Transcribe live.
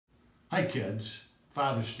Hi kids,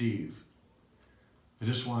 Father Steve. I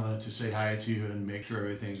just wanted to say hi to you and make sure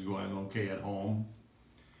everything's going okay at home.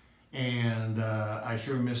 And I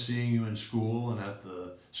sure miss seeing you in school and at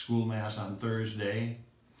the school mass on Thursday.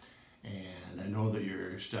 And I know that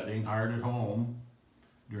you're studying hard at home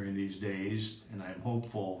during these days, and I'm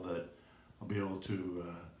hopeful that I'll be able to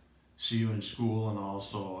see you in school and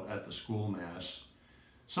also at the school mass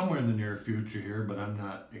somewhere in the near future here, but I'm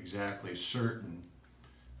not exactly certain.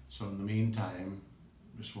 So in the meantime,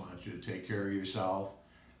 just want you to take care of yourself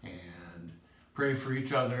and pray for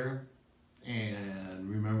each other, and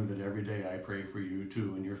remember that every day I pray for you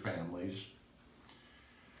too and your families.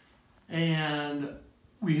 And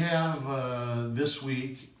we have this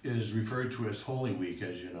week is referred to as Holy Week,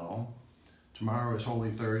 as you know. Tomorrow is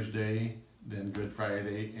Holy Thursday, then Good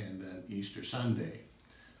Friday, and then Easter Sunday.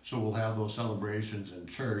 So we'll have those celebrations in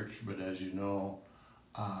church, but as you know,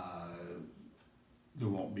 there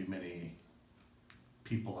won't be many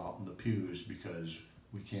people out in the pews because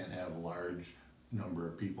we can't have a large number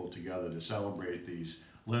of people together to celebrate these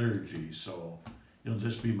liturgies. So it'll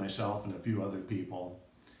just be myself and a few other people.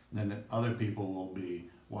 And then other people will be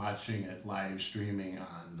watching it live streaming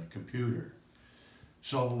on the computer.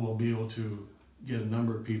 So we'll be able to get a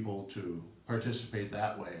number of people to participate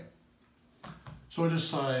that way. So I just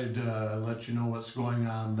thought I'd let you know what's going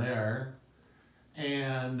on there.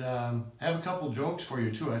 And have a couple jokes for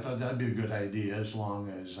you too. I thought that'd be a good idea as long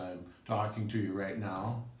as I'm talking to you right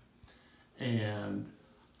now. And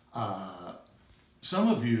some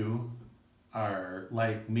of you are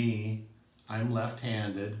like me. I'm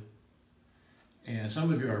left-handed, and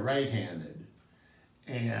some of you are right-handed.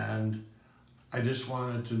 And I just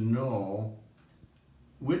wanted to know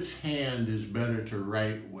which hand is better to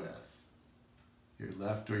write with, your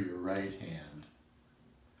left or your right hand.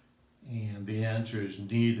 And the answer is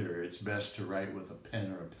neither. It's best to write with a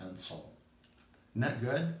pen or a pencil. Isn't that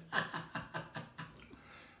good?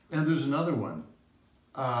 And there's another one.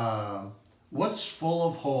 What's full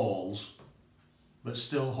of holes but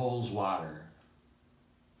still holds water?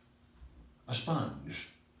 A sponge.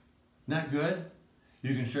 Isn't that good?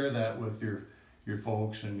 You can share that with your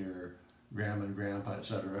folks and your grandma and grandpa,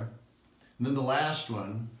 etc. And then the last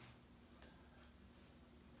one.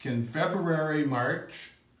 Can February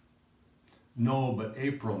march? No, but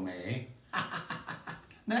April may.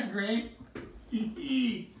 Isn't that great?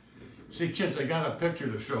 See, kids, I got a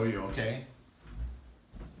picture to show you, okay?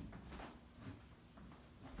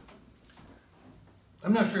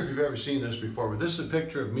 I'm not sure if you've ever seen this before, but this is a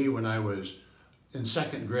picture of me when I was in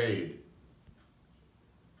 2nd grade.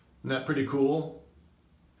 Isn't that pretty cool?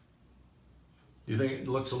 You think it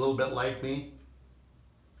looks a little bit like me?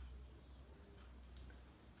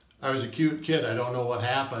 I was a cute kid. I don't know what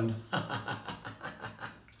happened. I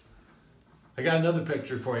got another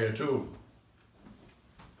picture for you too.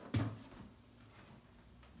 Can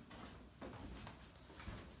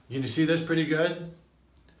you see this pretty good?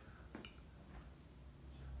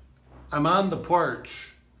 I'm on the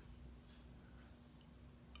porch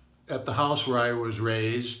at the house where I was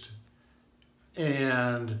raised,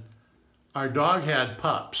 and our dog had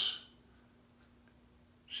pups.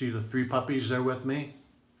 See the 3 puppies there with me?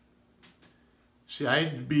 See,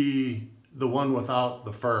 I'd be the one without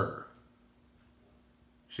the fur.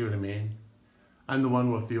 See what I mean? I'm the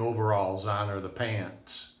one with the overalls on or the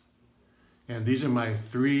pants. And these are my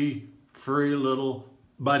 3 furry little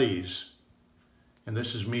buddies. And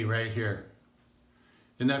this is me right here.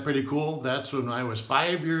 Isn't that pretty cool? That's when I was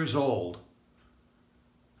 5 years old.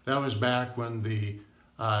 That was back when the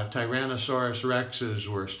Tyrannosaurus Rexes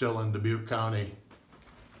were still in Dubuque County.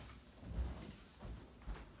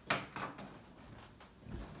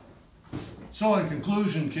 So in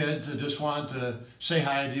conclusion, kids, I just want to say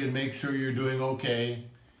hi to you and make sure you're doing okay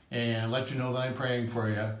and let you know that I'm praying for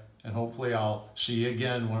you. And hopefully I'll see you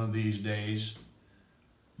again one of these days.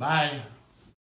 Bye.